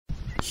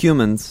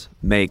Humans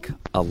make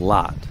a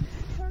lot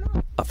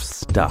of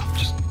stuff.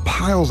 Just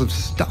piles of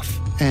stuff,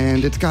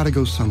 and it's got to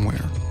go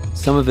somewhere.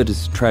 Some of it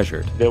is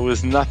treasured. There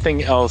was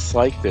nothing else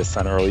like this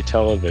on early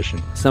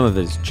television. Some of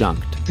it is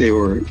junked. They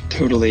were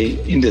totally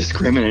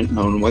indiscriminate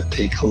on what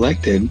they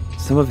collected.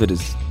 Some of it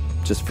is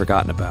just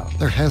forgotten about.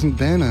 There hasn't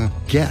been a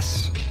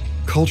guess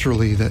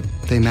culturally that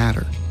they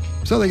matter.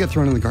 So they get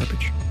thrown in the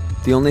garbage.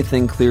 The only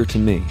thing clear to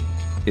me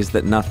is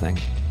that nothing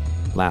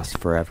lasts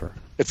forever.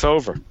 It's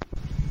over.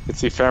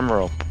 It's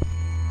ephemeral.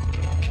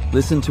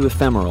 Listen to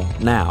Ephemeral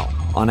now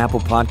on Apple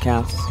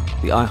Podcasts,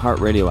 the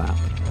iHeartRadio app,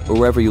 or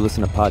wherever you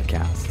listen to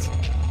podcasts.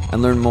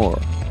 And learn more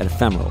at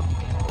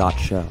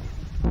ephemeral.show.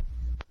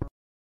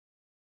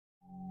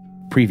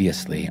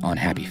 Previously on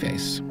Happy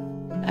Face.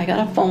 I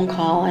got a phone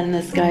call and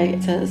this guy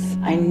says,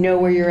 I know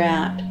where you're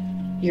at.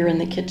 You're in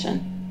the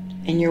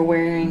kitchen and you're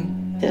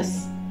wearing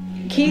this.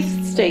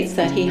 Keith states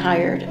that he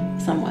hired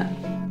someone.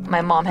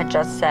 My mom had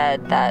just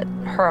said that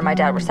her and my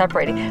dad were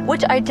separating,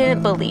 which I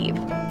didn't believe.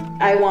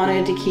 I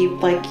wanted to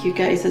keep like you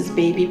guys'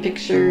 baby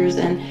pictures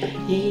and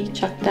he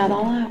chucked that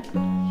all out.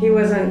 He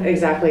wasn't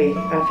exactly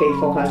a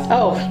faithful husband.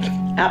 Oh,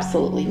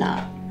 absolutely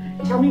not.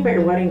 Tell me about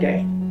your wedding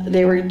day.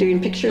 They were doing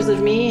pictures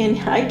of me and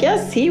I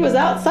guess he was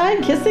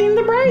outside kissing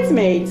the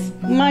bridesmaids,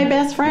 my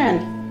best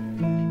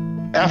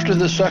friend. After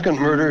the second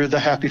murder, the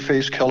Happy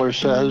Face killer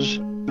says,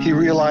 he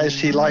realized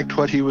he liked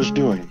what he was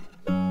doing.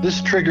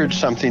 This triggered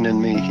something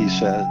in me, he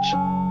says.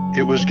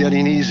 It was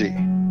getting easy,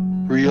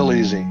 real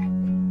easy.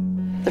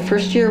 The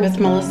first year with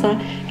Melissa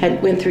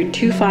had went through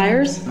 2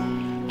 fires.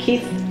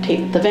 Keith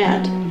taped the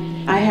vent.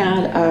 I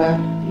had a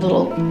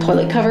little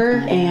toilet cover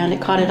and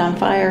it caught it on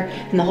fire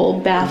and the whole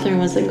bathroom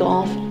was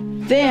engulfed.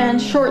 Then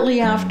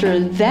shortly after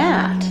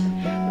that,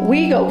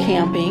 we go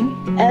camping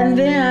and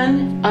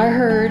then I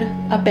heard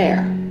a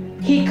bear.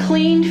 He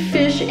cleaned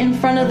fish in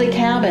front of the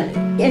cabin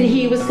and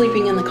he was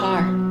sleeping in the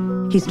car.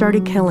 He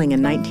started killing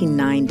in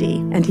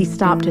 1990 and he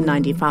stopped in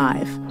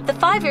 95. The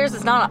 5 years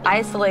is not an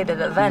isolated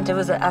event, it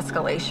was an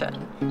escalation.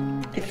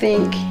 I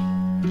think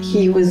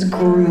he was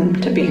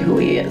groomed to be who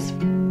he is.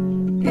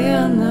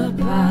 In the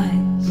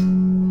pines,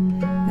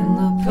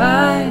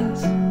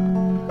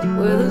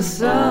 where the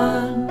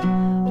sun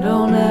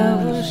don't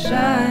ever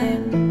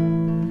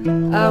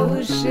shine, I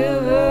would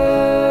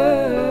shiver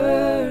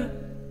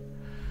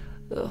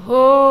the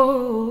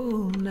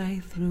whole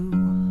night through.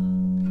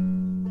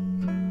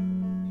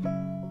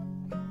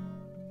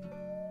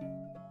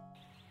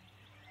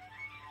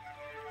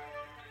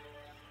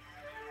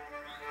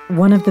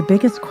 One of the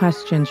biggest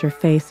questions you're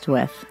faced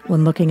with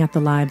when looking at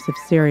the lives of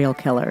serial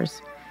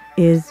killers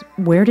is,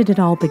 where did it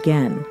all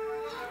begin?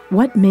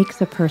 What makes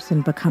a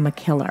person become a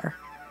killer?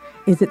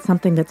 Is it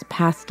something that's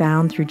passed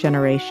down through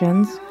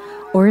generations?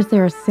 Or is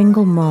there a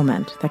single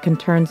moment that can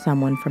turn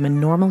someone from a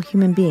normal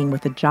human being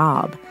with a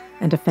job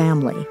and a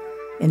family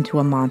into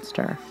a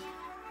monster?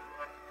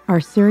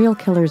 Are serial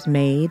killers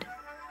made,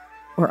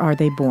 or are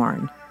they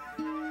born?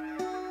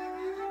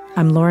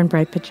 I'm Lauren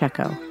Bright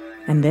Pacheco,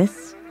 and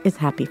this is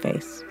Happy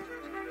Face.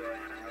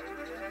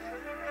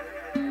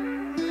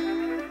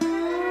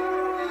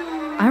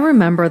 I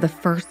remember the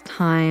first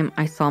time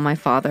I saw my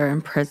father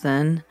in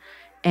prison,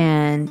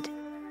 and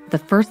the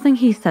first thing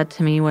he said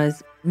to me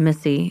was,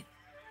 Missy,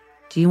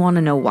 do you want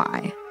to know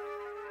why?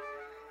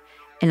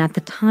 And at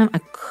the time, I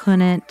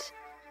couldn't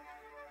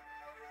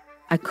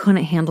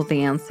handle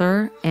the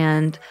answer.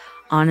 And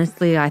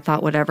honestly, I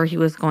thought whatever he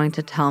was going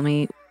to tell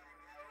me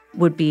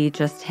would be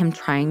just him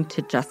trying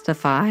to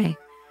justify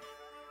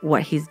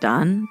what he's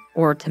done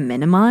or to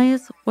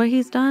minimize what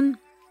he's done.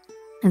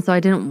 And so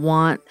I didn't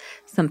want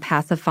some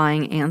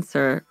pacifying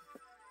answer.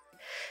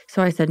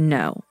 So I said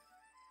no.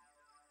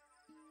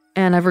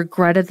 And I've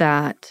regretted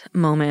that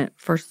moment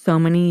for so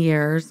many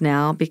years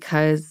now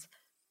because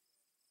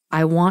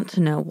I want to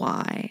know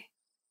why.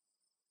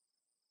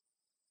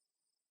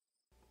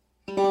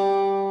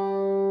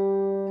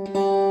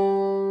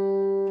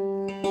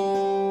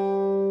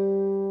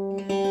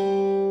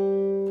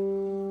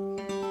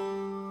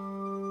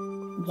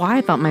 Why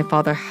I thought my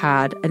father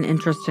had an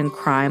interest in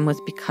crime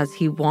was because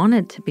he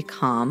wanted to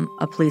become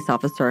a police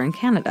officer in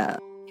Canada.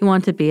 He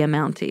wanted to be a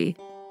Mountie.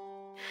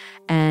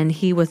 And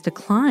he was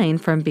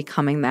declined from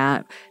becoming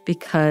that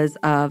because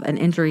of an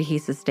injury he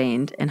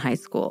sustained in high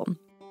school.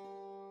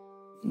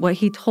 What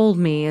he told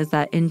me is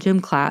that in gym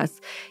class,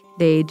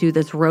 they do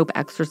this rope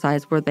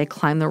exercise where they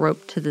climb the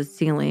rope to the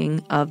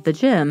ceiling of the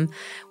gym,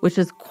 which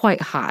is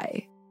quite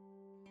high.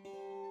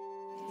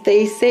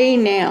 They say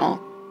now,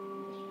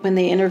 when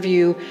they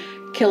interview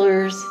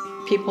killers,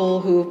 people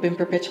who have been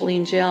perpetually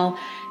in jail,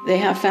 they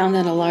have found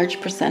that a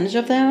large percentage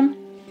of them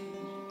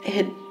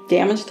had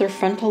damaged their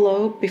frontal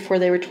lobe before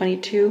they were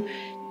 22,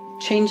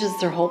 changes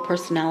their whole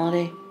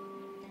personality.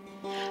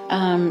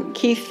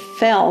 Keith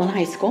fell in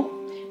high school.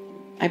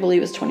 I believe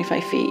it was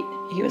 25 feet.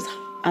 He was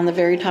on the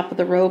very top of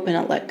the rope and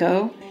it let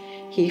go.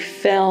 He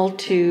fell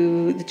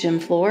to the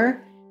gym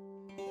floor.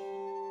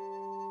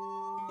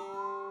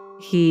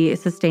 He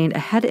sustained a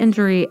head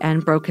injury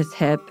and broke his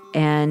hip,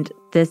 and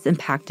this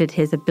impacted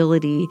his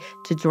ability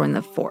to join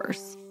the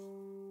force.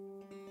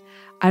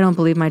 I don't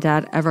believe my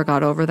dad ever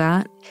got over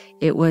that.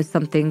 It was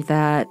something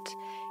that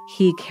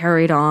he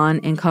carried on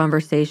in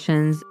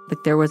conversations. Like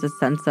there was a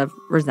sense of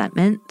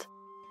resentment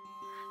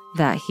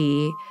that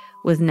he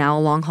was now a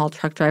long-haul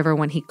truck driver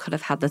when he could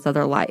have had this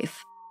other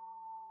life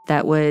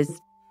that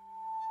was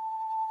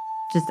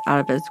just out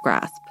of his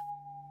grasp.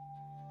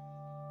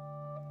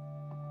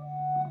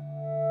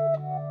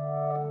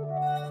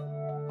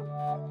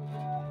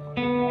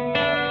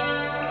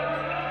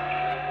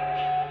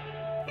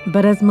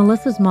 But as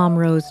Melissa's mom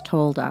Rose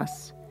told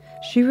us,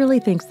 she really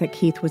thinks that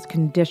Keith was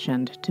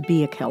conditioned to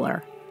be a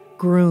killer,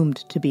 groomed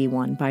to be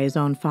one by his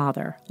own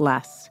father,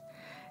 Les.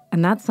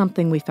 And that's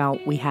something we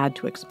felt we had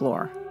to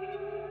explore.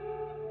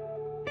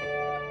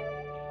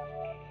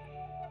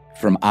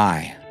 From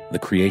I, The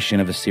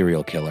Creation of a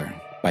Serial Killer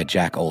by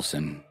Jack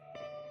Olson.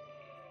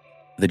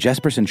 The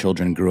Jesperson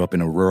children grew up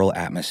in a rural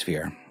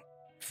atmosphere,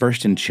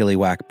 first in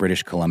Chilliwack,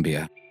 British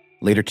Columbia,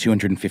 later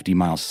 250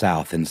 miles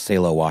south in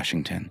Salo,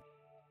 Washington,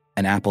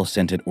 an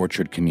apple-scented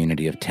orchard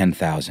community of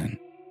 10,000.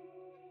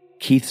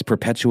 Keith's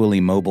perpetually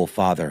mobile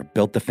father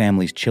built the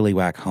family's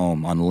Chilliwack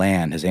home on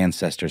land his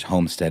ancestors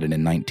homesteaded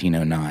in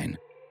 1909,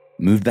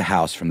 moved the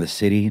house from the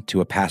city to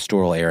a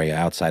pastoral area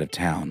outside of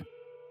town,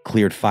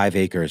 cleared 5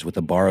 acres with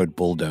a borrowed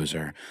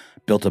bulldozer,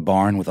 built a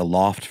barn with a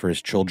loft for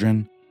his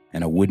children,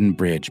 and a wooden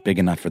bridge big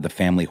enough for the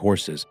family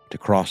horses to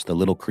cross the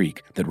little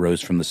creek that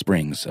rose from the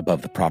springs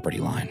above the property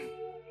line.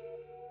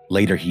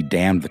 Later, he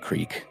dammed the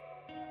creek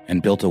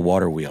and built a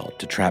water wheel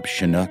to trap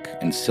Chinook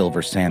and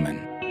silver salmon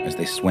as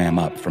they swam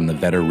up from the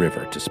Vedder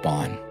River to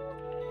spawn.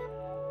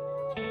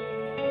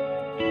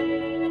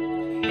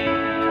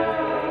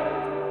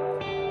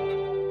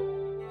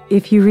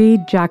 If you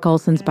read Jack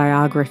Olson's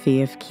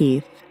biography of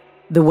Keith,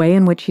 the way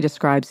in which he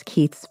describes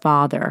Keith's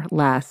father,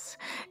 Les,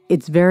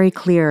 it's very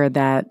clear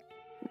that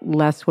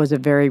Les was a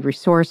very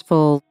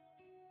resourceful,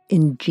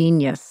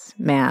 ingenious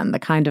man, the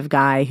kind of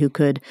guy who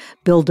could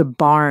build a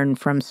barn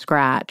from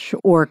scratch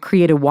or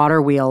create a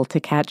water wheel to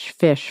catch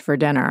fish for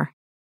dinner.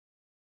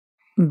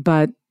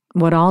 But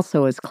what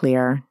also is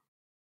clear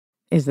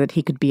is that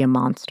he could be a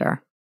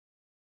monster.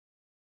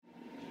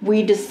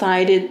 We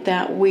decided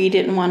that we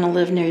didn't want to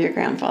live near your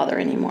grandfather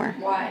anymore.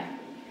 Why?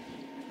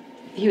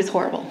 He was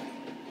horrible.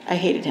 I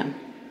hated him.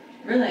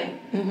 Really?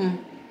 Mm-hmm.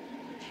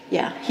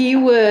 Yeah. He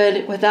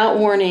would, without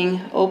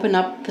warning, open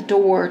up the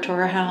door to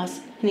our house,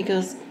 and he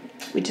goes,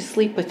 "Would you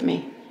sleep with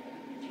me?"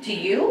 To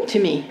you? To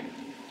me.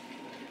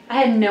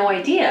 I had no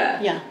idea.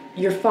 Yeah.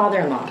 Your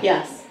father-in-law?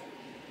 Yes.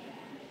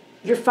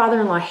 Your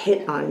father-in-law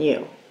hit on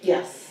you?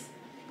 Yes.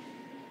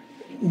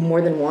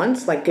 More than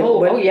once?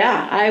 Oh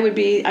yeah.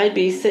 I'd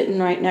be sitting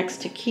right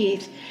next to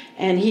Keith,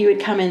 and he would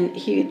come in,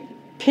 he'd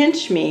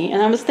pinch me,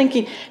 and I was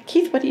thinking,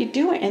 "Keith, what are you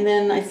doing?" And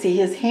then I see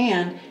his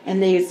hand,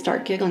 and they would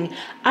start giggling.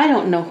 I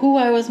don't know who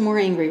I was more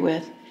angry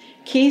with,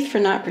 Keith for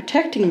not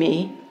protecting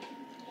me,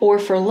 or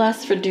for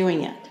Les for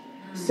doing it.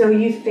 So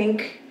you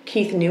think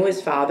Keith knew his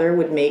father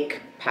would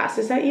make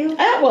passes at you?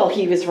 Well,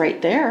 he was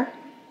right there.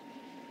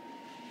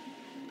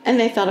 And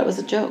they thought it was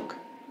a joke.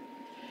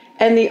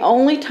 And the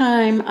only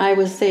time I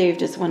was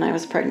saved is when I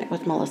was pregnant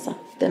with Melissa.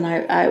 Then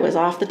I was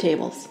off the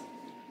tables.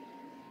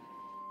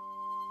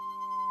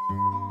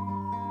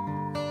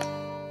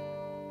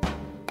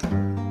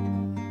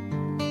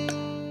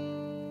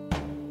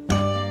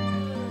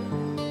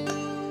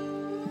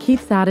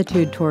 Keith's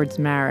attitude towards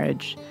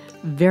marriage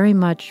very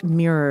much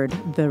mirrored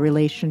the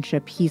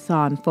relationship he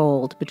saw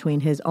unfold between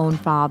his own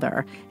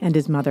father and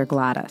his mother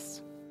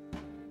Gladys.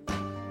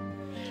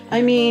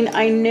 I mean,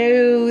 I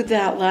knew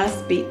that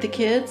Les beat the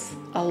kids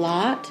a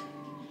lot.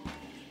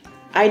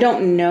 I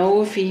don't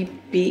know if he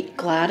beat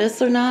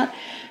Gladys or not,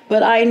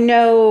 but I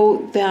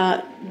know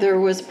that there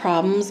was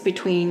problems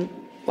between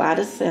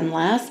Gladys and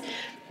Les,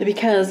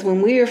 because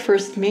when we were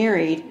first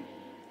married,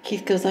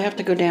 Keith goes, "I have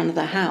to go down to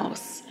the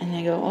house." And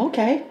I go,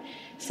 "Okay."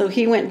 So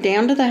he went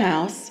down to the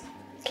house,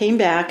 came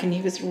back, and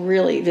he was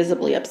really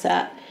visibly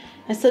upset.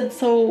 I said,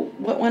 "So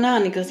what went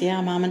on?" He goes, "Yeah,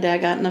 Mom and Dad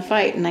got in a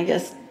fight, and I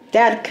guess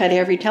Dad cut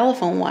every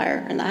telephone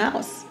wire in the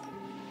house."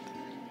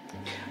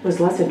 Was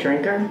Les a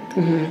drinker?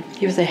 Mm-hmm.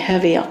 He was a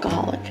heavy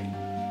alcoholic.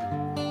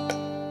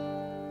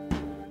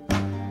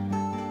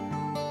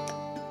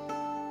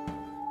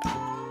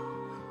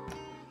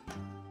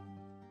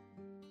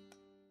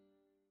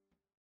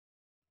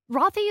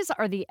 Rothy's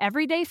are the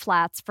everyday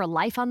flats for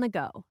life on the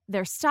go.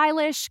 They're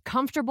stylish,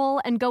 comfortable,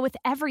 and go with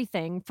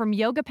everything from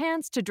yoga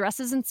pants to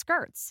dresses and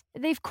skirts.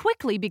 They've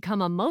quickly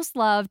become a most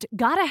loved,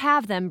 gotta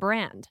have them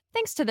brand,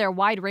 thanks to their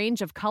wide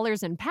range of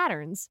colors and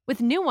patterns,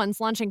 with new ones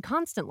launching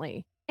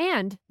constantly.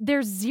 And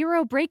there's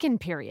zero break-in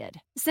period.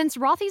 Since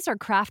Rothy's are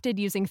crafted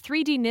using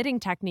 3D knitting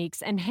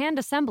techniques and hand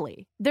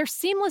assembly, their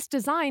seamless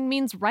design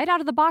means right out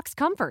of the box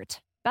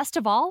comfort. Best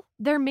of all,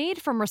 they're made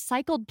from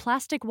recycled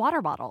plastic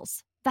water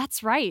bottles.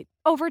 That's right.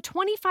 Over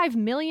 25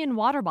 million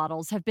water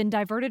bottles have been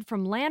diverted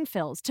from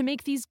landfills to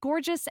make these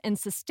gorgeous and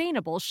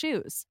sustainable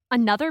shoes.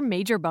 Another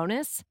major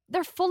bonus?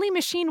 They're fully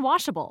machine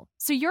washable,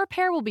 so your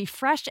pair will be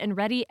fresh and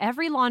ready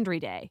every laundry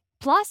day.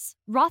 Plus,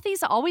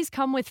 Rothy's always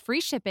come with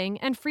free shipping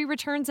and free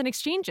returns and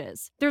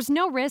exchanges. There's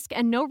no risk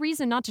and no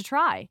reason not to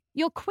try.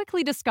 You'll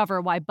quickly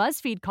discover why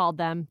BuzzFeed called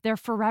them their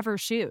forever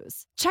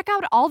shoes. Check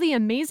out all the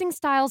amazing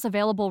styles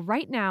available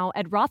right now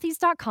at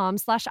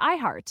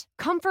rothys.com/iHeart.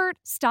 Comfort,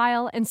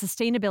 style, and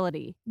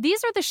sustainability.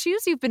 These are the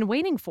shoes you've been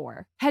waiting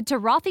for. Head to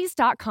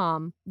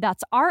rothys.com.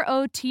 That's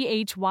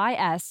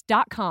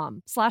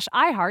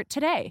ROTHYS.com/iHeart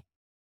today.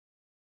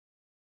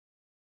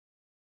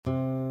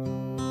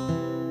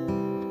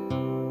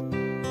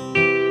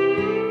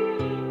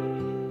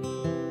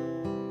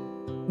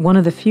 One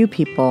of the few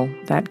people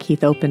that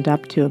Keith opened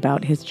up to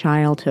about his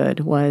childhood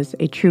was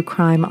a true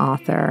crime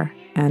author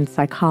and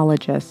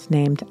psychologist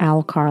named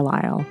Al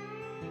Carlisle.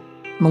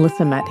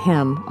 Melissa met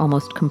him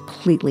almost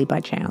completely by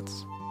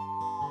chance.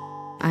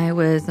 I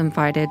was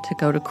invited to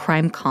go to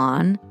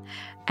CrimeCon,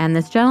 and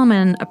this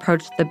gentleman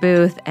approached the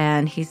booth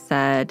and he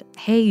said,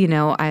 hey,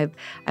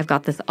 I've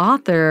got this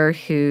author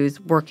who's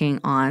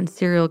working on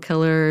serial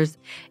killers.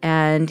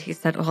 And he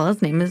said, well,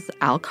 his name is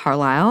Al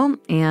Carlisle,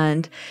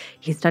 and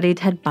he studied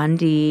Ted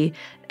Bundy,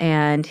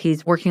 and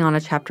he's working on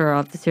a chapter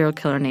of the serial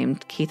killer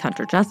named Keith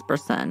Hunter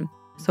Jesperson.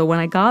 So when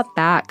I got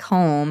back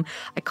home,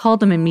 I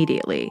called him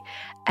immediately.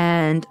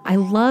 And I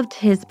loved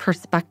his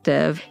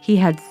perspective. He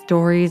had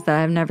stories that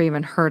I've never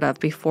even heard of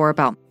before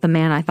about the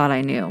man I thought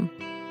I knew.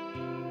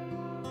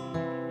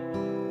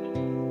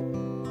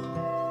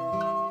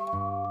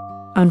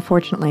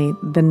 Unfortunately,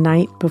 the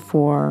night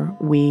before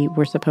we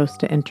were supposed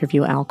to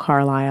interview Al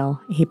Carlisle,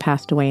 he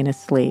passed away in his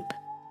sleep.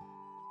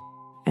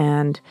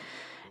 And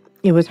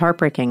it was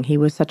heartbreaking. He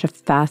was such a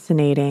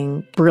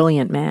fascinating,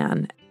 brilliant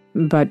man.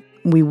 But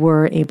we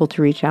were able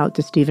to reach out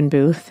to Stephen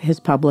Booth, his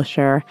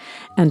publisher,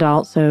 and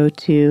also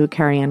to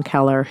Carrie Ann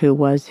Keller, who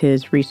was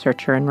his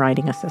researcher and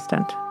writing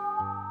assistant.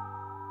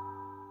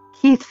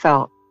 Keith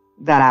felt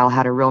that Al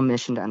had a real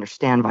mission to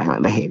understand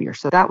violent behavior,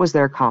 so that was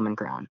their common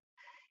ground.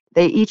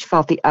 They each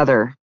felt the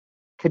other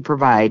could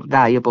provide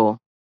valuable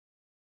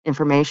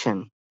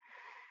information.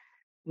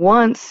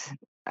 Once,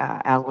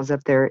 Al was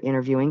up there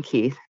interviewing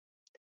Keith,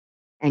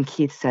 and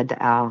Keith said to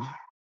Al,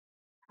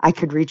 I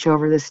could reach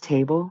over this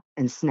table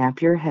and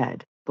snap your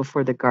head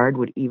before the guard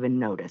would even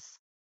notice.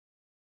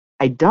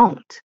 I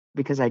don't,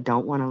 because I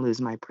don't want to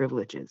lose my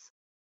privileges.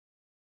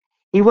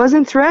 He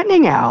wasn't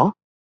threatening Al.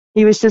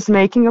 He was just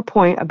making a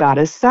point about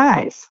his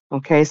size.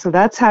 Okay, so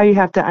that's how you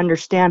have to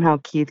understand how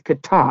Keith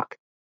could talk.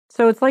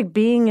 So it's like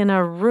being in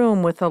a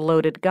room with a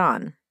loaded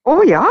gun.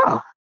 Oh,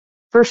 yeah,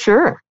 for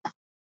sure.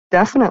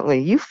 Definitely.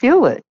 You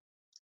feel it.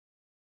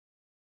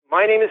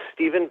 My name is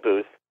Stephen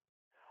Booth.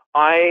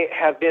 I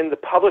have been the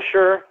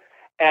publisher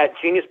at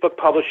Genius Book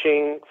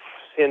Publishing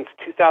since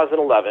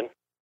 2011.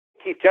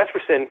 Keith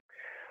Jesperson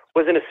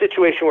was in a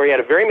situation where he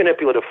had a very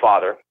manipulative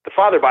father. The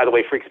father, by the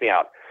way, freaks me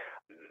out.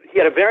 He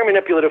had a very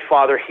manipulative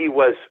father. He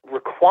was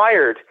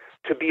required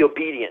to be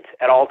obedient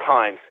at all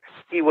times.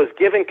 He was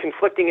given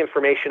conflicting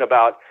information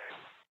about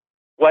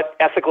what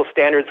ethical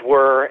standards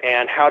were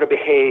and how to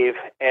behave,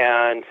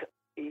 and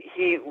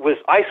he was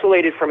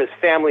isolated from his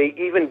family,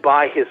 even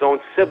by his own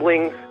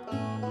siblings.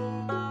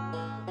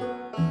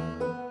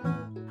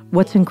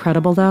 What's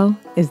incredible, though,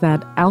 is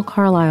that Al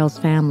Carlisle's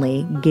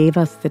family gave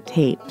us the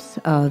tapes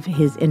of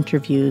his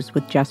interviews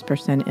with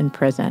Jesperson in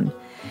prison,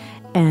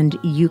 and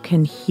you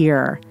can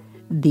hear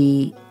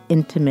the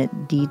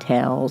intimate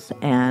details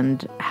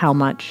and how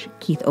much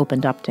Keith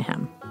opened up to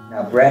him.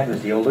 Now, Brad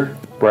was the older?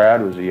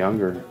 Brad was the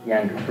younger.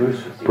 Younger.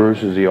 Bruce was the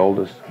Bruce is the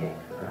oldest. Okay.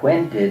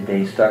 When did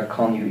they start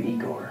calling you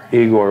Igor?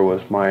 Igor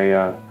was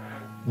my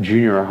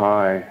junior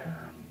high.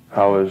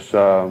 I was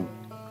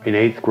in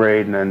 8th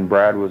grade, and then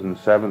Brad was in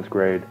 7th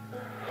grade.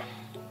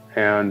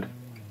 And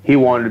he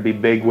wanted to be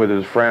big with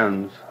his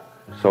friends,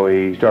 so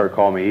he started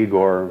calling me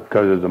Igor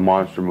because of the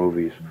monster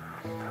movies.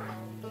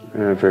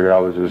 And I figured I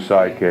was his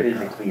sidekick.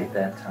 Physically at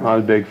that time? I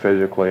was big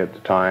physically at the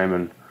time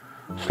and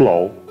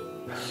slow.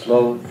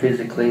 Slow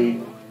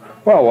physically?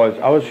 Well,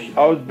 I was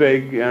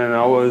big, and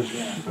I was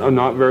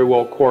not very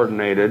well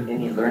coordinated.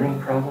 Any learning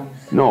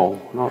problems? No,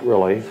 not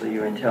really. So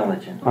you're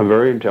intelligent? I'm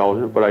very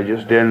intelligent, but I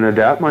just didn't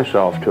adapt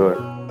myself to it.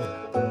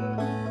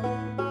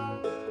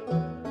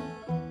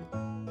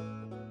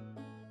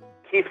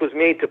 Keith was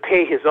made to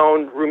pay his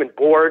own room and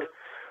board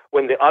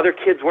when the other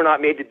kids were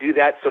not made to do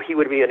that, so he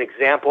would be an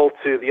example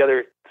to the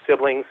other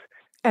siblings.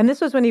 And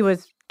this was when he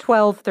was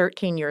 12,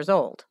 13 years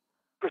old.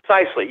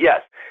 Precisely,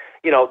 yes.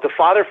 The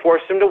father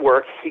forced him to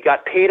work. He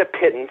got paid a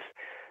pittance.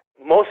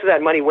 Most of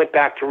that money went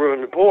back to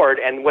room and board,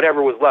 and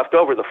whatever was left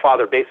over, the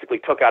father basically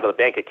took out of the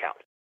bank account.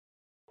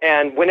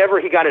 And whenever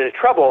he got into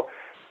trouble,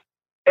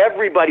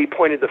 everybody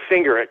pointed the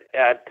finger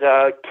at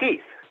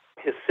Keith.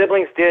 His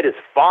siblings did, his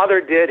father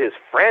did, his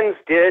friends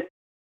did.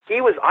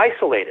 He was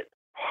isolated,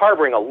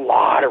 harboring a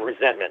lot of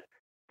resentment,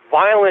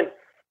 violent,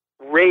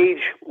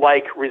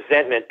 rage-like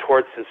resentment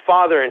towards his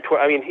father. And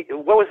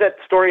what was that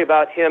story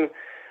about him,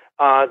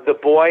 the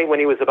boy, when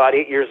he was about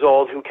 8 years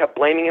old, who kept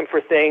blaming him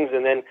for things,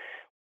 and then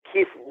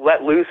Keith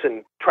let loose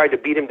and tried to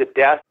beat him to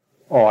death?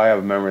 Oh, I have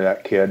a memory of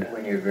that kid.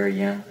 When you were very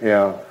young?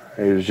 Yeah,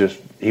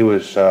 he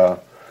was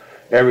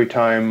every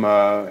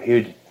time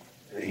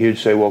he'd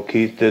say, well,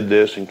 Keith did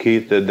this and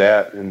Keith did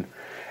that, and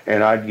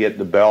I'd get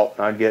the belt,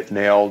 and I'd get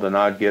nailed, and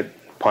I'd get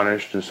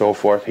punished and so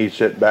forth. He'd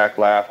sit back,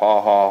 laugh,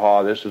 ha, ha,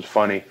 ha, this is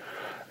funny.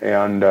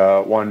 And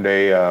one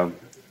day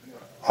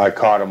I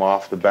caught him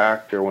off the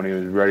back there when he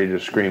was ready to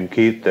scream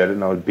Keith did it,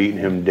 and I was beating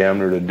him damn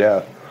near to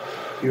death.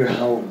 You were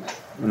how old?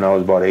 And I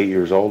was about 8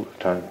 years old at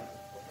the time.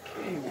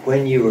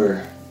 When you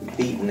were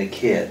beating the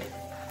kid,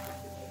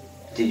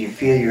 did you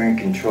feel you were in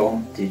control?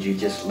 Did you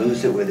just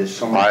lose it with his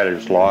so much? I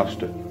just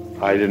lost it.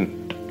 I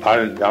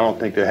don't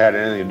think it had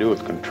anything to do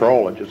with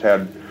control. It just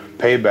had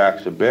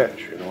payback's a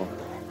bitch, you know.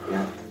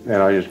 Yeah. And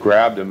I just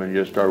grabbed him and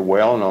just started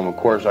wailing on him. Of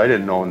course, I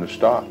didn't know when to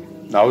stop.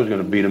 I was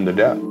going to beat him to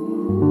death.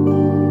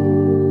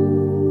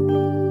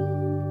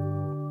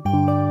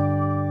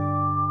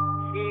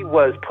 He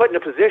was put in a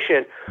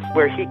position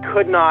where he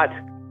could not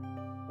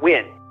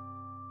win.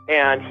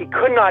 And he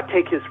could not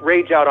take his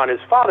rage out on his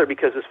father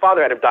because his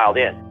father had him dialed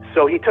in.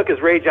 So he took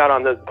his rage out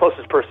on the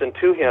closest person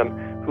to him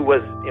who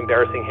was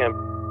embarrassing him.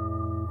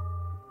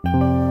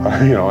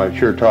 You know, I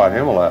sure taught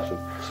him a lesson.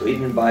 So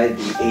even by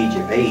the age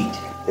of 8,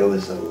 there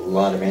was a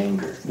lot of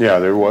anger. Yeah,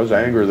 there was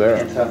anger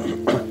there.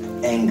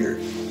 Anger.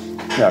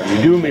 Yeah,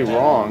 you do me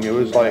wrong. It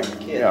was like,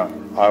 yeah,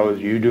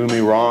 you do me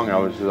wrong. I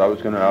was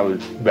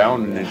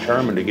bound and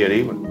determined to get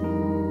even.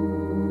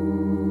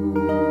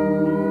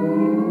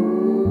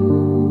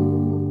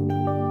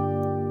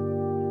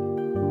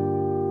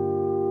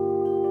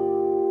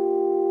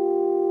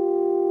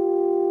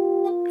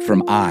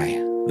 From I,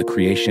 the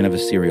Creation of a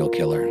Serial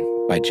Killer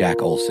by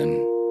Jack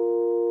Olson.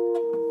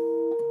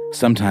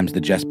 Sometimes the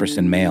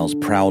Jesperson males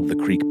prowled the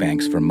creek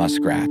banks for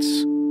muskrats.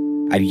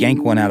 I'd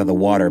yank one out of the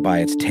water by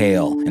its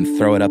tail and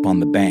throw it up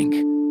on the bank.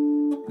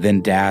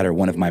 Then Dad or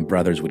one of my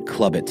brothers would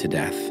club it to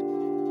death.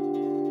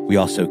 We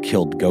also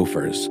killed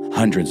gophers,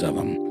 hundreds of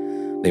them.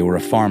 They were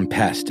a farm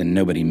pest and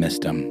nobody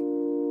missed them.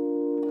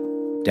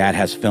 Dad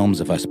has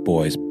films of us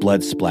boys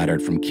blood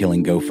splattered from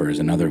killing gophers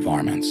and other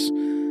varmints.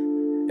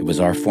 It was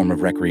our form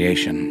of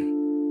recreation.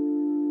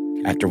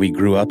 After we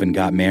grew up and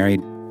got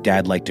married,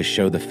 Dad liked to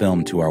show the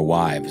film to our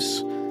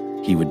wives.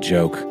 He would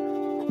joke,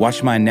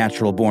 "Watch my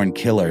natural-born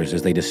killers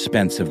as they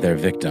dispense of their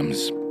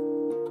victims.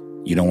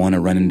 You don't want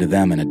to run into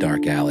them in a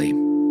dark alley."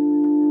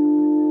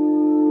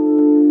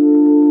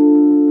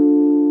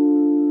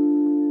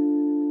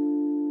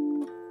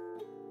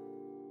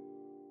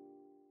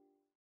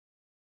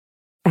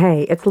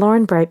 Hey, it's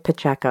Lauren Bright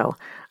Pacheco.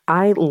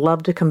 I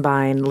love to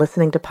combine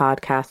listening to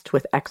podcasts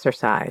with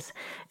exercise.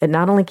 It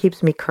not only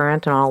keeps me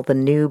current on all the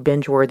new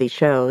binge-worthy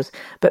shows,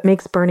 but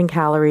makes burning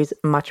calories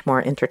much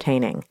more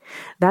entertaining.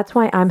 That's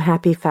why I'm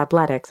happy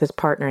Fabletics is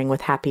partnering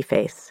with Happy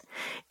Face.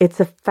 It's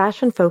a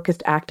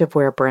fashion-focused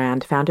activewear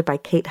brand founded by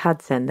Kate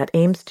Hudson that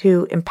aims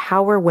to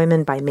empower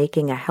women by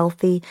making a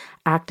healthy,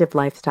 active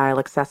lifestyle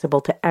accessible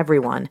to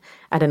everyone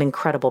at an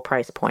incredible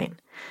price point.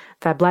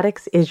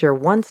 Fabletics is your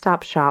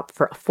one-stop shop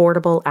for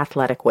affordable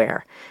athletic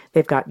wear.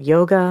 They've got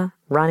yoga,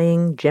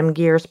 running, gym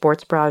gear,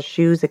 sports bras,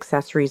 shoes,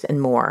 accessories,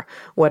 and more.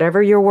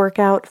 Whatever your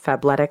workout,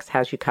 Fabletics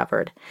has you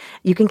covered.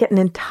 You can get an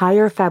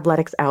entire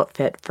Fabletics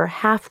outfit for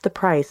half the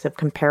price of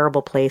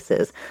comparable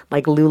places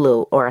like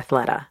Lulu or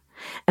Athleta.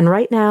 And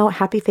right now,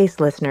 Happy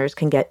Face listeners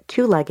can get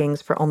 2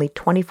 leggings for only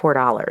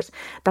 $24.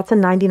 That's a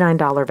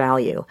 $99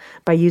 value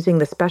by using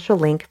the special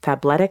link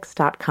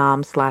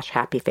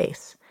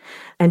fabletics.com/happyface.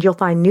 And you'll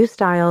find new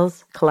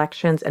styles,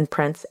 collections, and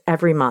prints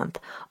every month,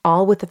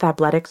 all with the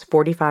Fabletics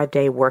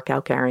 45-day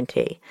workout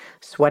guarantee.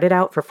 Sweat it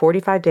out for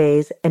 45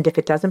 days, and if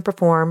it doesn't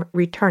perform,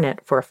 return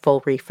it for a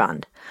full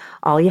refund.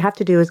 All you have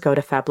to do is go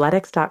to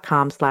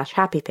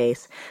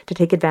fabletics.com/happyface to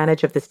take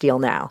advantage of this deal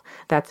now.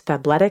 That's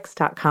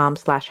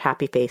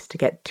fabletics.com/happyface to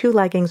get 2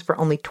 leggings for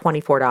only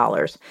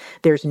 $24.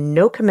 There's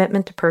no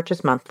commitment to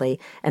purchase monthly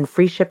and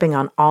free shipping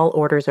on all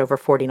orders over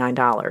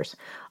 $49.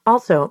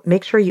 Also,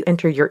 make sure you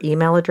enter your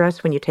email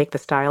address when you take the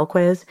style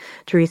quiz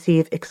to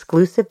receive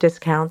exclusive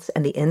discounts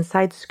and the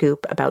inside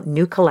scoop about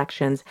new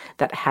collections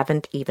that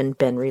haven't even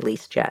been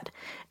released yet.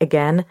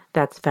 Again,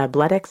 that's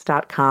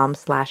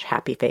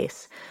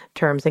fabletics.com/happyface.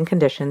 Terms and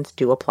conditions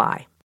do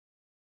apply.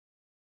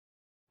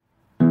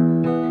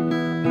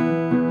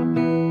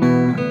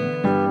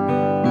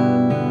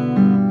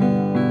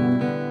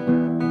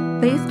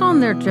 Based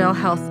on their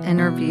jailhouse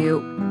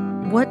interview,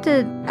 what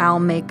did Al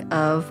make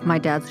of my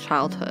dad's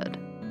childhood?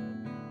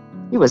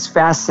 He was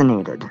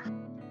fascinated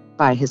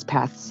by his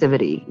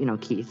passivity,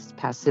 Keith's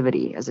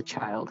passivity as a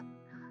child.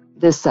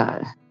 This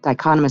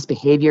dichotomous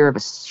behavior of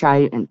a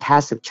shy and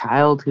passive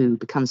child who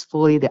becomes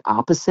fully the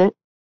opposite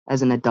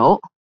as an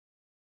adult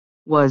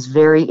was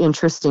very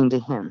interesting to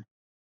him.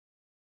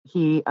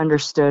 He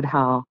understood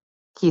how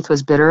Keith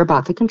was bitter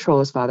about the control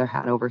his father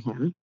had over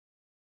him.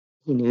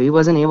 He knew he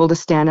wasn't able to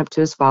stand up to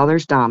his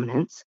father's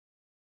dominance,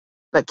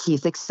 but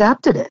Keith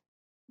accepted it,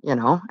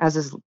 as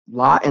his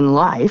lot in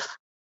life.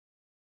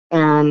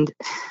 And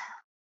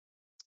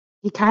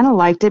he kind of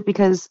liked it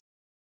because,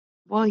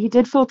 he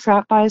did feel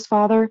trapped by his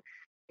father.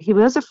 He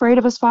was afraid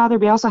of his father,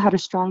 but he also had a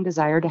strong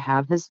desire to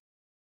have his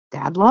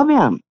dad love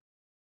him.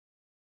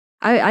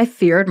 I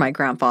feared my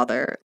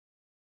grandfather.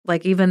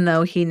 Like, even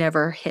though he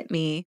never hit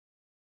me,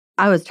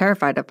 I was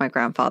terrified of my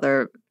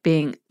grandfather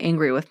being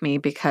angry with me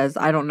because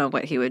I don't know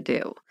what he would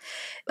do.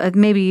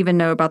 Maybe even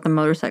know about the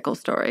motorcycle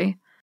story.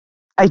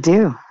 I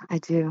do.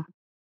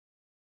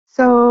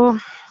 So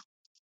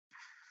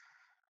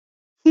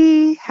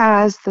he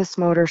has this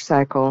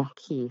motorcycle,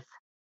 Keith,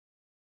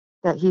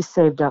 that he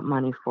saved up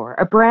money for.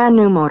 A brand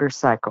new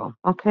motorcycle.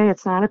 Okay,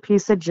 it's not a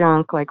piece of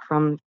junk like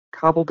from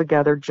cobbled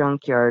together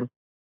junkyard.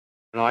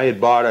 And I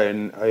had bought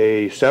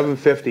a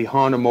 750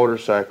 Honda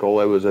motorcycle.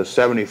 It was a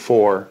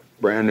 74,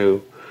 brand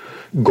new,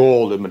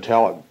 gold and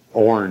metallic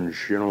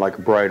orange, like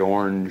a bright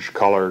orange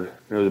colored.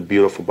 It was a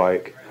beautiful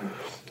bike.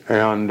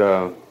 And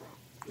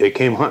it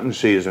came hunting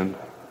season,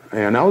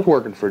 and I was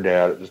working for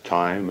Dad at the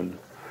time, and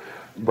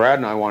Brad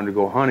and I wanted to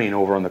go hunting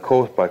over on the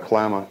coast by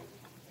Klamath.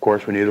 Of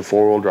course, we needed a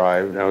four-wheel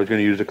drive, and I was going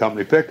to use the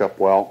company pickup.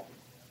 Well,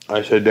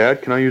 I said,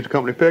 Dad, can I use the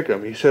company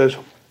pickup? He says,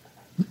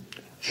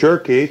 sure,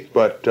 Keith,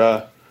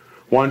 but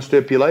one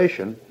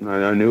stipulation, and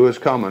I knew it was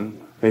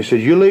coming. And he said,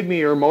 you leave me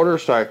your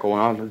motorcycle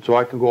so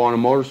I can go on a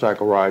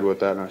motorcycle ride with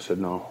that. And I said,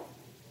 no,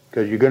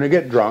 because you're going to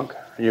get drunk,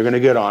 and you're going to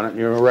get on it, and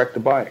you're going to wreck the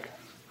bike.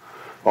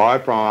 Oh, I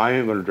promise I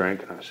ain't going to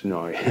drink. And I said,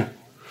 no,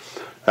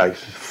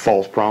 that's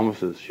false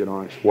promises,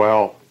 I said,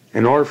 well,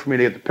 in order for me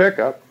to get the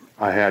pickup,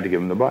 I had to give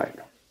him the bike.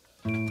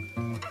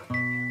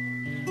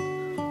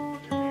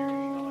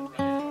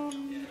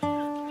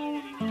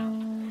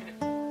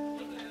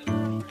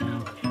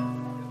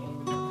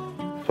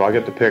 So I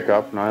get the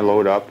pickup and I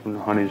load up and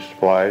hunting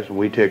supplies, and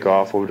we take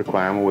off over to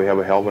Klamath. We have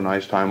a hell of a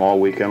nice time all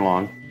weekend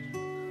long.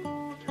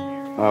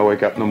 I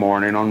wake up in the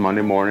morning, on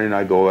Monday morning,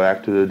 I go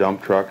back to the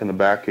dump truck in the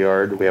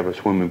backyard. We have a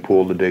swimming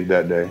pool to dig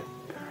that day.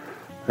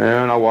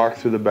 And I walk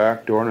through the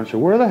back door and I said,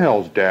 where the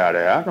hell's Dad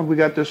at? We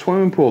got this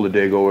swimming pool to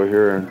dig over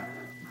here. And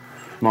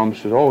Mom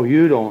says, oh,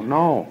 you don't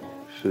know.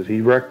 She says,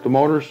 he wrecked the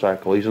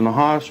motorcycle. He's in the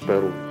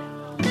hospital.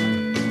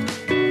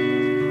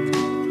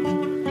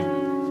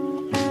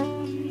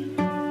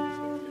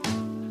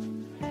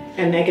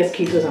 And I guess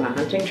Keith was on a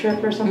hunting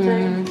trip or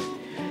something?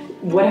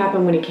 What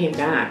happened when he came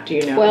back? Do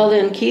you know? Well,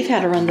 then Keith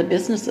had to run the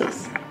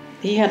businesses.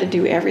 He had to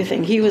do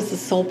everything. He was the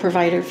sole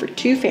provider for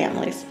two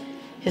families,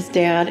 his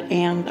dad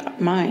and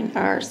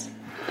ours.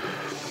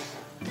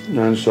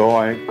 And so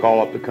I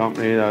call up the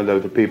company,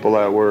 the people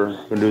that were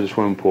going to do the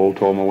swimming pool,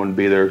 told them I wouldn't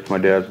be there because my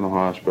dad's in the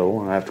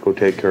hospital and I have to go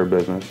take care of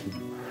business.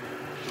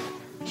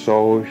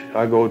 So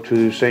I go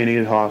to St.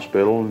 Edith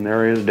Hospital, and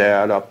there is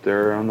Dad up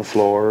there on the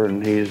floor,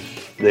 and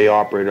they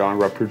operated on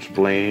ruptured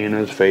spleen,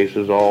 his face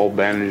is all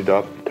bandaged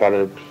up, cut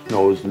his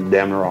nose and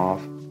damn near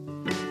off.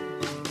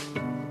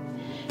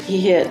 He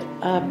hit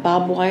a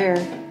barbed wire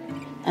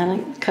and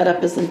it cut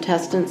up his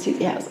intestines.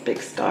 He has a big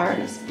scar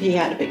he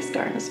had a big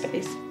scar in his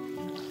face.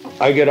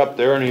 I get up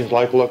there and he's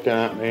like looking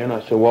at me, and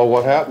I said, well,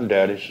 what happened,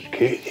 Dad? He says,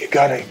 Keith, you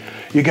gotta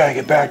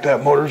get back to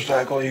that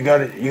motorcycle. You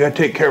gotta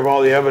take care of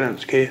all the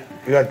evidence, Keith.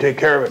 You gotta take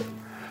care of it.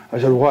 I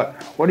said,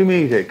 what? What do you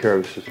mean you take care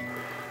of it? He says,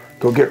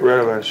 go get rid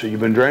of it. I said, you've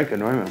been drinking,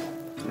 haven't you?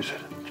 He said,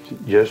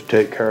 just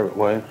take care of it,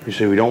 will you? He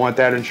said, we don't want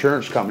that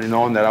insurance company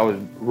knowing that I was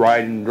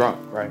riding drunk,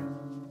 right?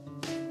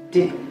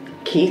 Did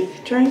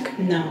Keith drink?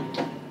 No.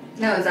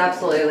 No, it was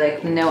absolutely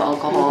like no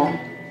alcohol.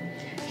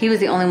 He was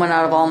the only one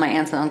out of all my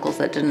aunts and uncles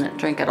that didn't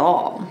drink at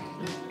all.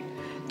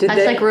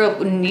 I grew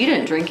up, you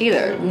didn't drink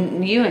either.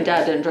 You and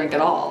Dad didn't drink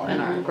at all in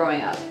our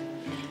growing up.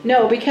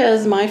 No,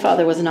 because my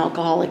father was an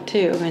alcoholic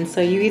too, and so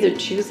you either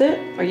choose it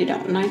or you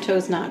don't, and I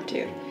chose not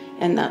to.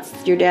 And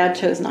your dad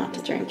chose not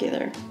to drink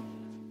either.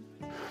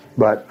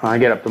 But I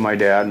get up to my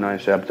dad, and I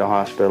said up to the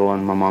hospital,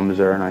 and my mom's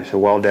there, and I said,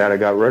 well, Dad, I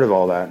got rid of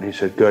all that. And he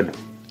said, good.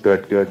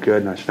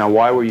 And I said, now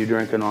why were you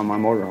drinking on my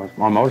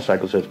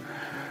motorcycle? He says,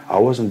 I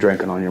wasn't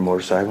drinking on your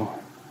motorcycle.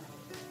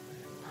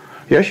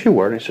 Yes, you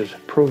were. And he says,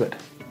 prove it.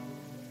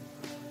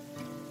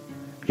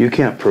 You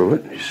can't prove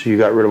it. So you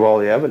got rid of all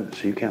the evidence,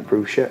 so you can't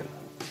prove shit.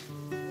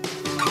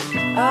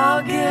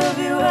 I'll give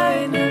you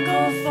a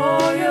nickel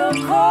for your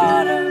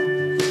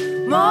quarter,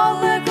 more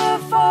liquor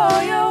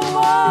for your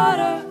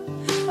water.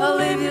 I'll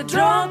leave you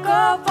drunk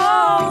up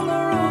on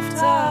the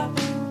rooftop.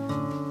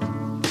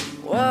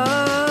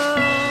 Whoa.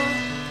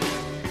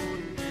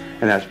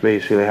 And that's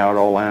basically how it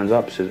all lands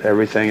up. Says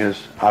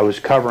I was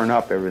covering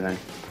up everything.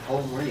 How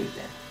old were you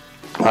then?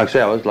 Like I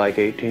said, I was like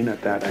 18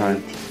 at that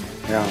time.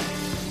 Yeah.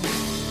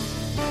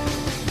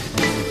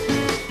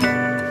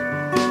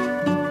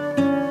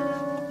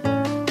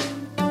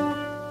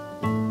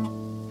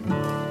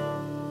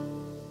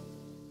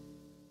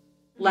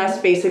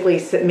 Les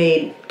basically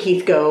made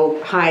Keith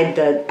go hide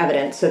the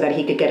evidence so that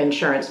he could get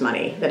insurance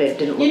money, that it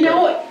didn't look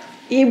good.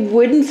 It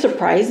wouldn't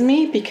surprise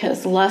me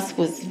because Les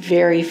was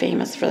very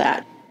famous for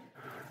that.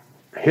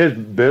 His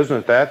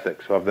business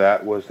ethics of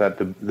that was that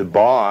the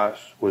boss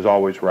was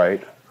always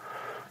right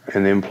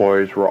and the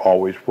employees were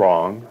always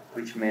wrong.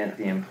 Which meant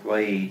the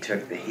employee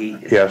took the heat.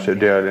 Yes, it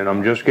did, and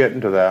I'm just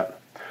getting to that.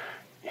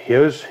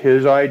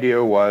 His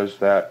idea was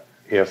that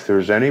if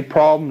there's any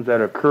problems that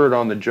occurred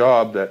on the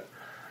job that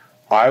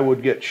I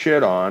would get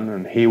shit on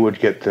and he would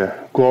get the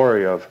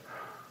glory of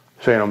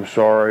saying I'm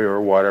sorry or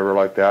whatever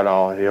like that.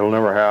 It'll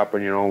never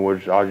happen,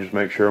 I'll just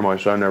make sure my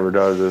son never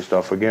does this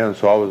stuff again.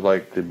 So I was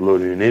like the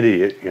bloody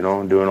idiot,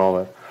 doing all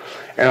that.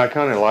 And I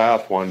kind of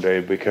laughed one day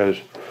because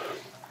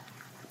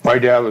my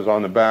dad was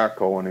on the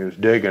backhoe and he was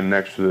digging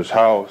next to this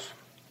house,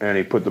 and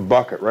he put the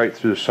bucket right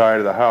through the side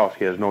of the house.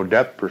 He has no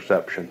depth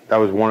perception. That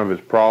was one of his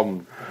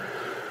problems.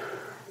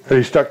 And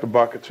he stuck the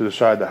bucket through the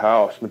side of the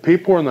house. And the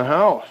people were in the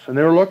house, and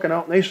they were looking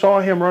out, and they saw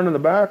him running the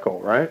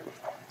backhoe, right?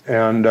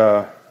 And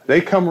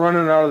they come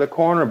running out of the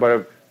corner,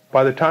 but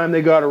by the time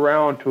they got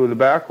around to where the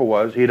backhoe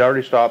was, he'd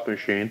already stopped the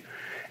machine,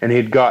 and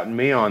he'd gotten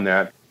me on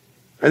that.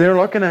 And they were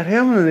looking at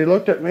him, and they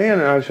looked at me,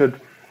 and I said,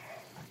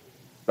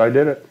 I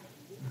did it.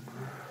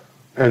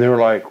 And they were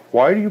like,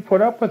 why do you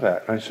put up with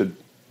that? And I said,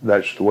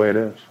 that's the way it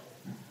is.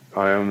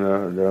 I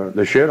am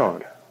the shit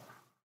on it.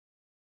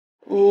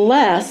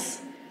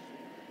 Les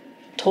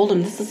told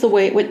him, this is the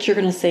way what you're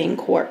going to say in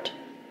court.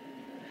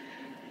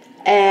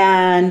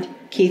 And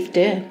Keith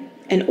did,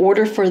 in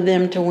order for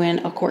them to win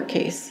a court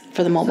case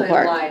for the mobile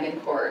park. So he lied in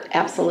court.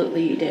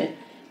 Absolutely, he did.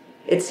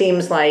 It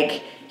seems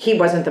like he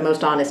wasn't the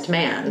most honest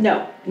man.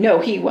 No,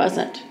 he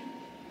wasn't.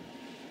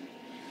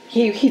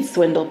 He'd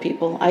swindle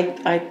people.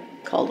 I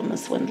called him a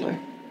swindler.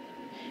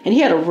 And he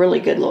had a really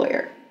good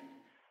lawyer.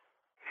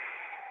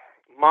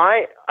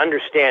 My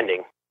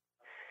understanding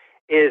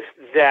is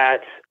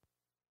that,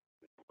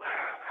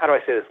 how do I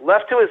say this?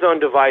 Left to his own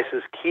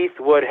devices, Keith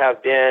would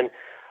have been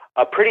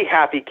a pretty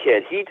happy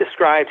kid. He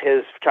described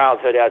his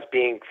childhood as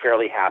being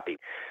fairly happy.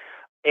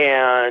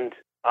 And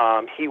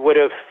he would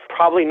have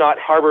probably not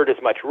harbored as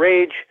much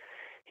rage.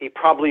 He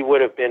probably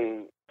would have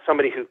been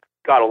somebody who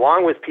got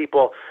along with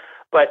people.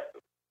 But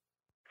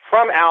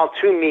from Al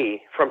to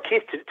me, from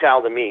Keith to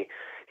Al to me,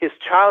 his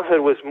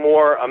childhood was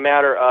more a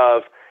matter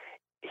of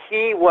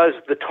he was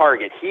the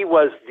target. He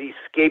was the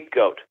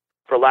scapegoat,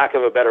 for lack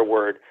of a better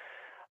word,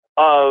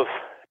 of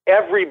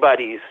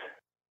everybody's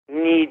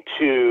need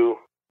to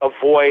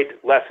avoid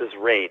Les's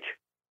rage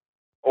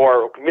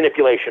or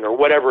manipulation or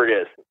whatever it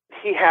is.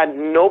 He had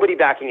nobody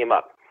backing him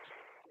up.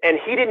 And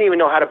he didn't even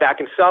know how to back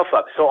himself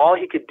up. So all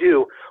he could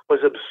do was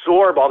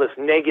absorb all this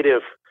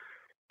negative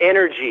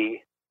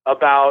energy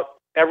about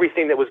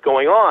everything that was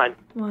going on.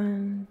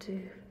 1,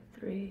 2,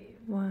 3,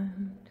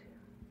 1, 2.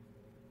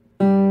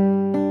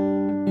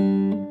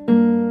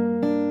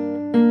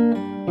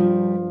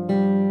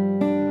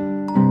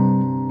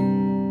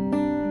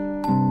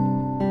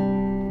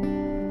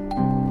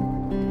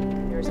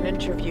 There's an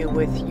interview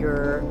with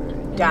your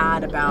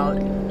dad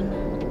about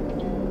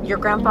your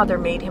grandfather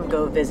made him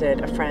go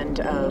visit a friend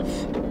of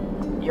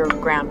your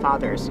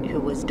grandfather's who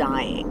was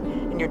dying.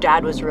 And your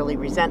dad was really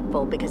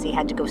resentful because he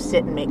had to go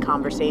sit and make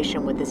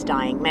conversation with this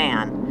dying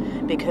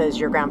man because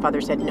your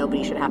grandfather said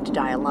nobody should have to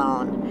die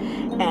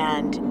alone.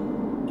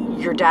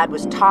 And your dad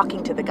was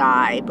talking to the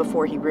guy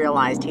before he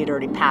realized he had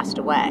already passed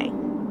away.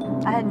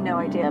 I had no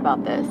idea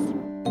about this.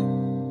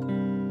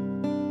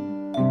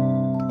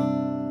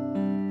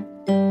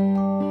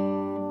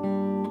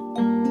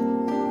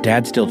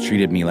 Dad still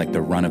treated me like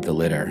the run of the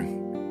litter,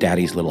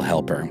 Daddy's little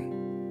helper.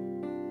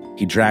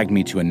 He dragged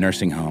me to a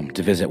nursing home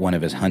to visit one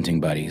of his hunting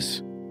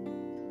buddies.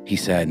 He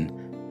said,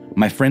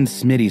 "My friend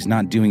Smitty's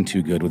not doing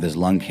too good with his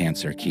lung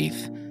cancer,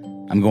 Keith.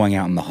 I'm going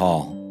out in the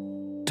hall.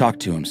 Talk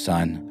to him,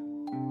 son.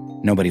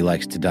 Nobody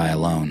likes to die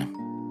alone."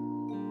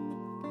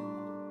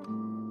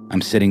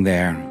 I'm sitting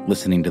there,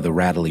 listening to the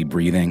rattly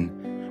breathing,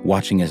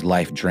 watching his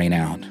life drain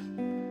out.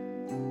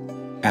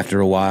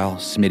 After a while,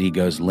 Smitty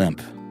goes limp.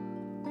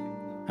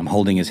 I'm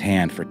holding his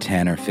hand for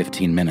 10 or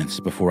 15 minutes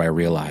before I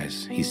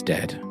realize he's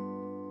dead.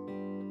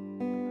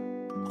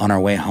 On our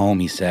way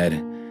home, he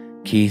said,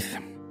 "Keith,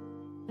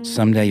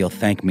 someday you'll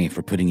thank me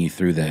for putting you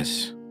through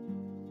this."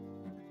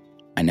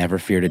 I never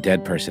feared a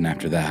dead person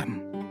after that.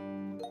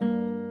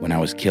 When I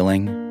was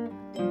killing,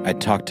 I'd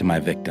talk to my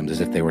victims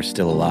as if they were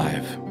still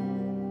alive.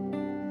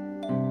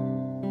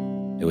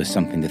 It was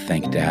something to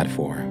thank Dad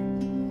for.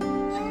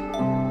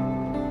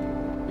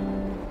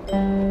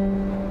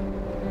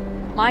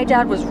 My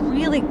dad was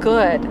really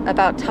good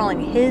about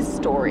telling his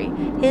story,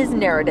 his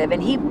narrative,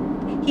 and he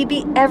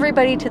beat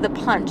everybody to the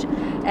punch.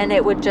 And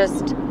it would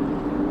just,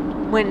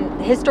 when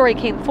his story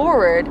came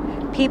forward,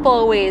 people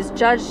always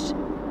judged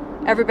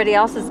everybody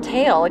else's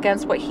tale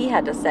against what he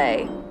had to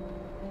say.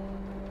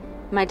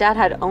 My dad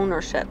had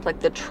ownership. Like,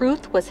 the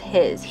truth was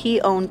his.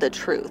 He owned the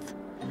truth.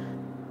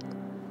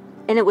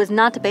 And it was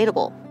not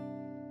debatable.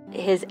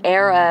 His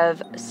air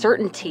of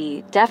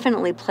certainty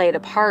definitely played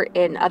a part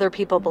in other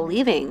people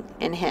believing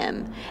in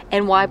him,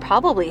 and why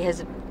probably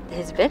his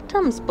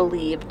victims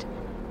believed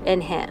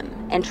in him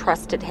and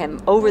trusted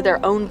him over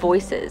their own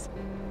voices.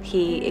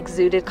 He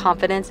exuded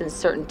confidence and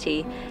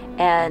certainty,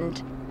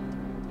 and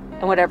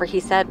whatever he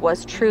said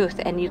was truth,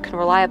 and you can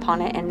rely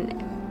upon it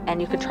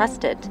and you could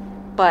trust it,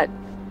 but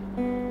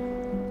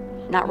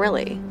not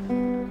really.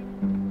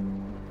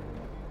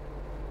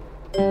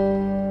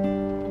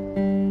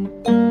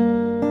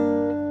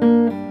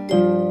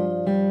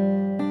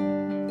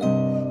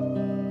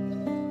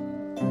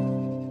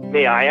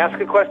 May I ask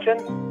a question?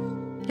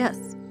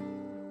 Yes.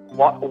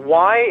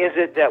 Why is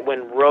it that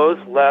when Rose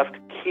left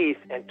Keith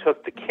and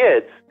took the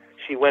kids,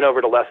 she went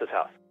over to Les's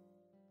house?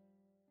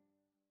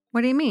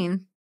 What do you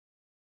mean?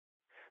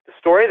 The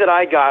story that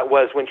I got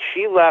was when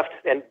she left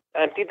and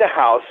emptied the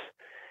house,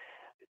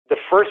 the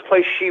first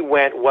place she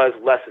went was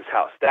Les's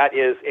house. That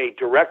is a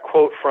direct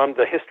quote from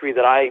the history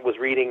that I was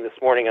reading this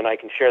morning, and I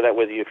can share that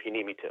with you if you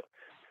need me to.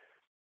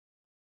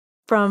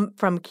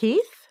 From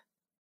Keith?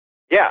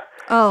 Yeah.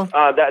 Oh.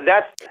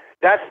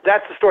 That's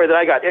the story that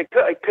I got. It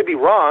could be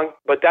wrong,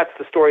 but that's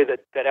the story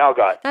that Al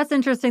got. That's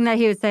interesting that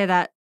he would say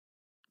that.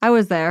 I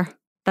was there.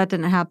 That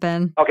didn't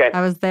happen. Okay.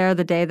 I was there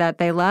the day that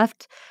they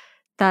left.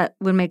 That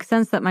would make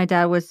sense that my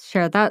dad would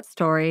share that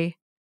story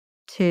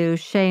to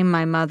shame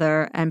my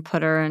mother and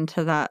put her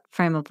into that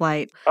frame of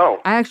light. Oh.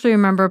 I actually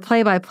remember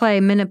play by play,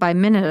 minute by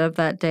minute of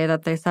that day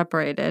that they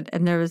separated.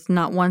 And there was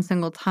not one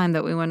single time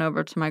that we went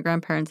over to my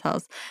grandparents'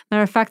 house.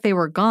 Matter of fact, they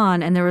were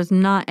gone and there was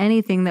not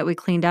anything that we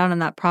cleaned out on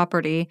that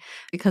property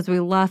because we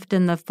left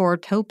in the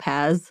Ford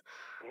Topaz,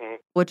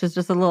 which is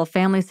just a little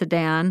family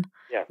sedan.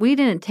 Yeah. We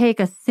didn't take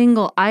a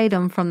single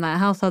item from that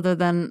house other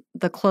than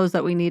the clothes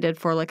that we needed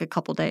for like a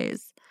couple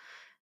days.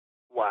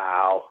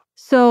 Wow.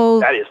 So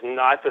that is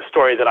not the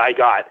story that I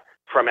got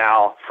from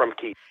Al, from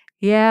Keith.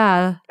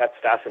 Yeah. That's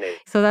fascinating.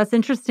 So that's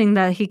interesting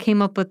that he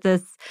came up with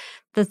this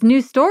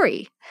new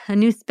story, a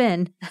new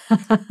spin.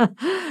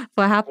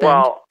 What happened?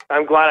 Well,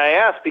 I'm glad I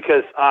asked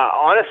because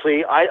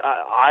honestly,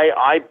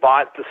 I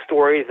bought the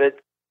story that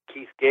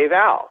Keith gave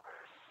Al.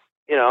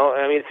 You know,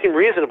 I mean, it seemed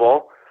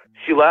reasonable.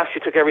 She left. She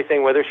took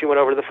everything with her. She went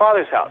over to the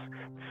father's house.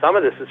 Some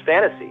of this is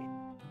fantasy.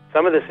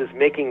 Some of this is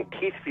making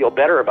Keith feel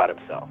better about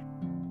himself.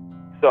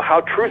 So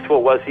how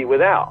truthful was he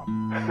with Al?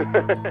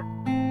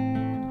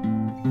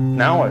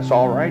 Now it's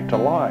all right to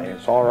lie.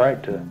 It's all right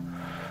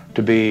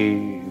to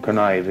be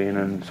conniving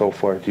and so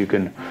forth. You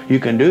can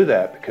do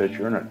that because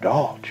you're an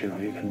adult. You know,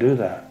 you can do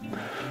that.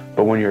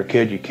 But when you're a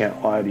kid, you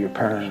can't lie to your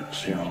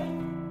parents. You know.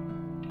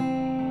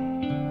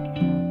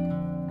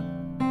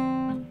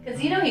 Because,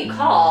 he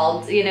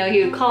called, he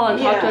would call and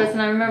talk to us,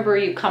 and I remember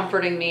you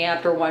comforting me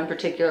after one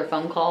particular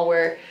phone call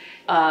where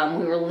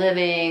we were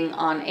living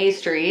on A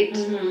Street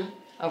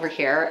over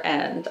here,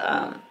 and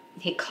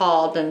he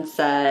called and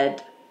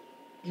said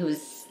he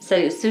was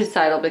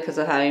suicidal because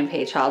of having to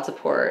pay child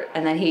support,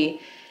 and then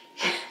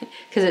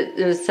because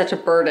it was such a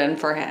burden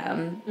for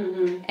him,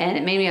 and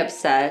it made me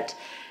upset.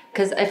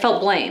 Because I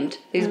felt blamed.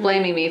 He's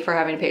blaming me for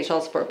having to pay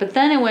child support. But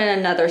then it went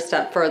another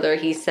step further.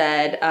 He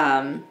said,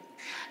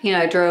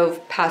 I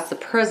drove past the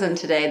prison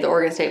today, the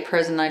Oregon State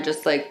Prison. I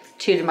just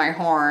tooted my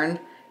horn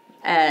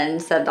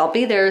and said, I'll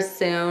be there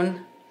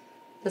soon.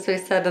 That's what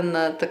he said in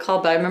the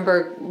call. But I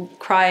remember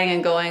crying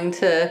and going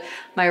to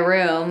my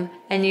room,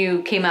 and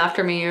you came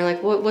after me. And you're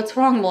like, what's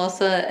wrong,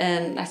 Melissa?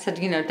 And I said,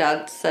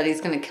 Dad said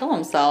he's going to kill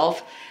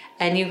himself.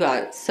 And you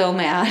got so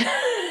mad.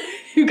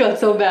 You got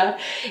so bad.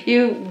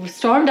 You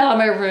stormed out of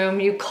my room.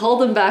 You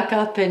called him back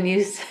up and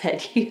you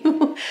said, you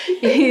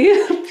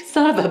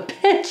son of a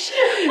bitch.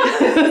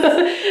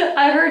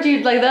 I heard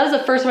you, that was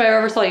the first time I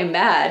ever saw you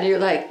mad. You're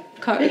like...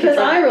 Because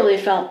I really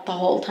felt the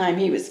whole time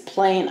he was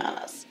playing on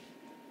us.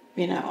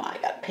 I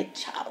got to pay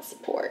child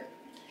support.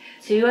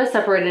 So you guys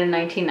separated in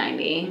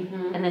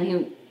 1990. And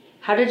then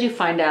how did you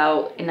find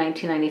out in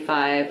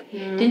 1995?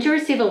 Didn't you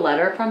receive a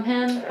letter from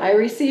him? I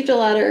received a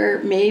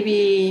letter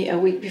maybe a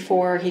week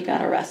before he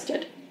got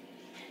arrested.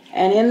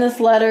 And in this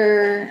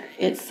letter,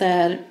 it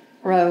said,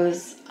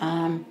 Rose,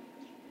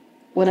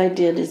 what I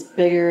did is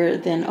bigger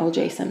than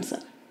O.J.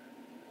 Simpson.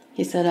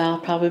 He said, I'll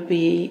probably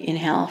be in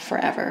hell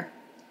forever.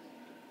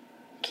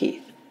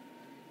 Keith.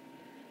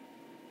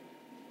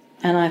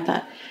 And I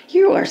thought,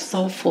 you are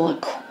so full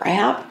of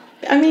crap.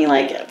 I mean,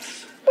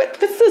 what's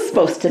this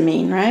supposed to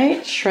mean,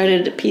 right?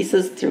 Shredded to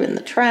pieces, threw in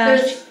the trash.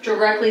 It was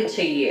directly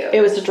to you.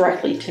 It was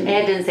directly to me.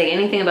 And it didn't say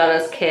anything about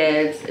us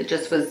kids. It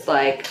just was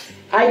like...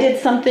 I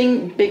did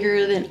something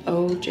bigger than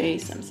O.J.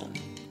 Simpson.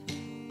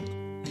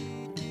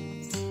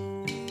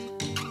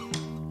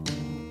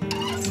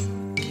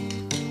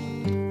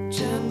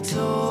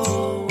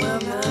 Gentle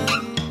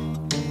women,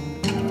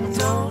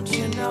 don't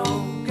you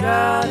know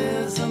God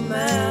is a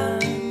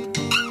man?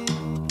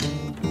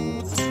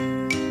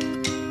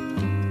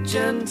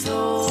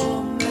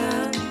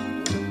 Gentlemen,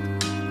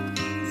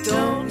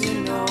 don't you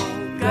know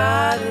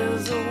God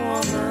is a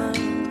woman?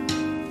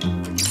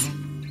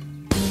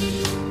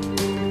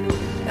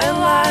 And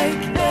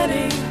like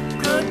any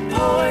good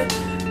poet,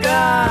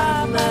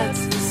 God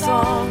lets the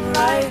song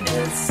write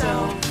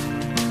itself.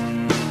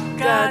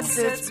 God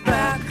sits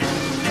back,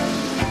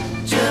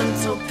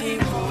 gentle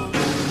people,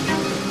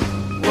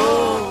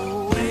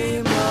 whoa,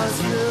 we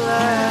must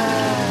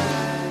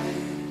rely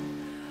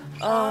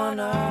on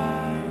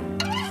our...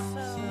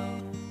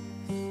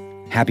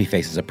 Happy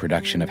Face is a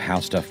production of How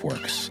Stuff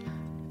Works.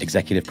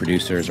 Executive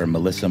producers are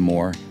Melissa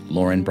Moore,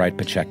 Lauren Bright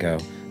Pacheco,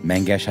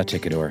 Mangesh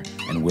Hatikador,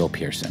 and Will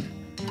Pearson.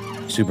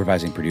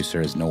 Supervising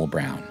producer is Noel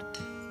Brown.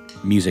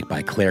 Music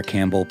by Claire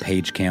Campbell,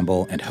 Paige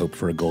Campbell, and Hope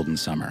for a Golden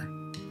Summer.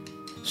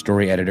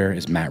 Story editor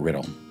is Matt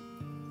Riddle.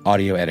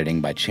 Audio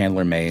editing by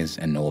Chandler Mays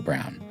and Noel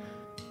Brown.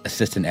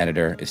 Assistant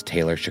editor is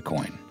Taylor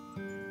Chicoine.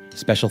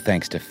 Special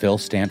thanks to Phil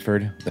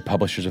Stanford, the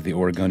publishers of the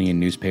Oregonian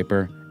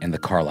newspaper, and the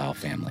Carlisle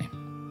family.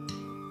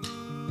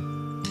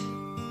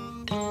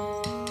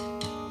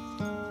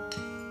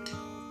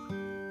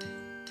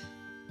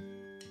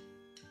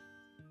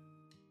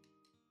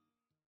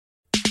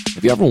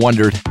 Have you ever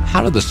wondered,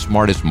 how do the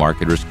smartest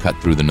marketers cut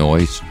through the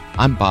noise?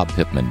 I'm Bob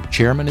Pittman,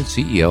 Chairman and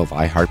CEO of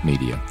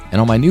iHeartMedia.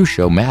 And on my new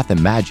show, Math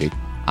and Magic,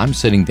 I'm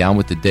sitting down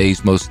with the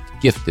day's most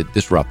gifted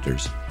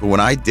disruptors. But when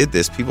I did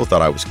this, people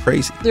thought I was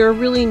crazy. There are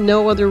really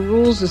no other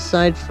rules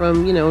aside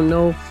from,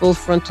 no full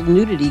frontal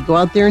nudity. Go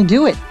out there and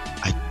do it.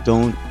 I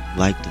don't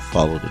like to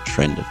follow the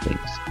trend of things.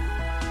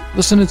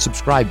 Listen and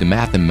subscribe to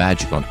Math and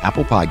Magic on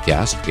Apple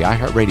Podcasts, the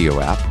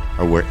iHeartRadio app,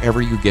 or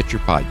wherever you get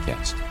your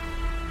podcast.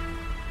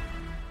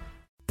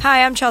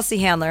 Hi, I'm Chelsea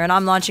Handler, and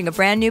I'm launching a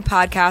brand new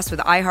podcast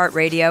with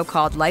iHeartRadio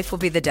called Life Will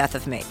Be the Death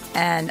of Me.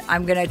 And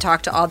I'm going to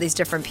talk to all these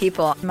different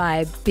people.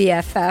 My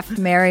BFF,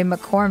 Mary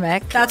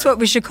McCormick. That's what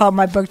we should call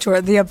my book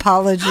tour, The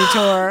Apology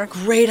Tour.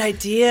 Great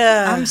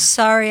idea. I'm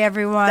sorry,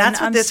 everyone.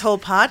 That's what this whole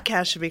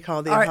podcast should be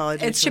called, The Apology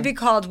Tour. It should be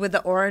called With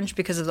the Orange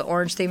because of the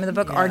orange theme of the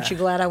book. Yeah. Aren't you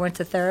glad I went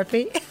to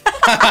therapy?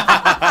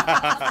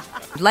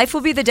 Life Will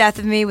Be the Death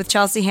of Me with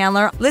Chelsea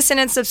Handler. Listen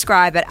and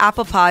subscribe at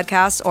Apple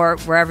Podcasts or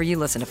wherever you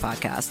listen to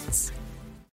podcasts.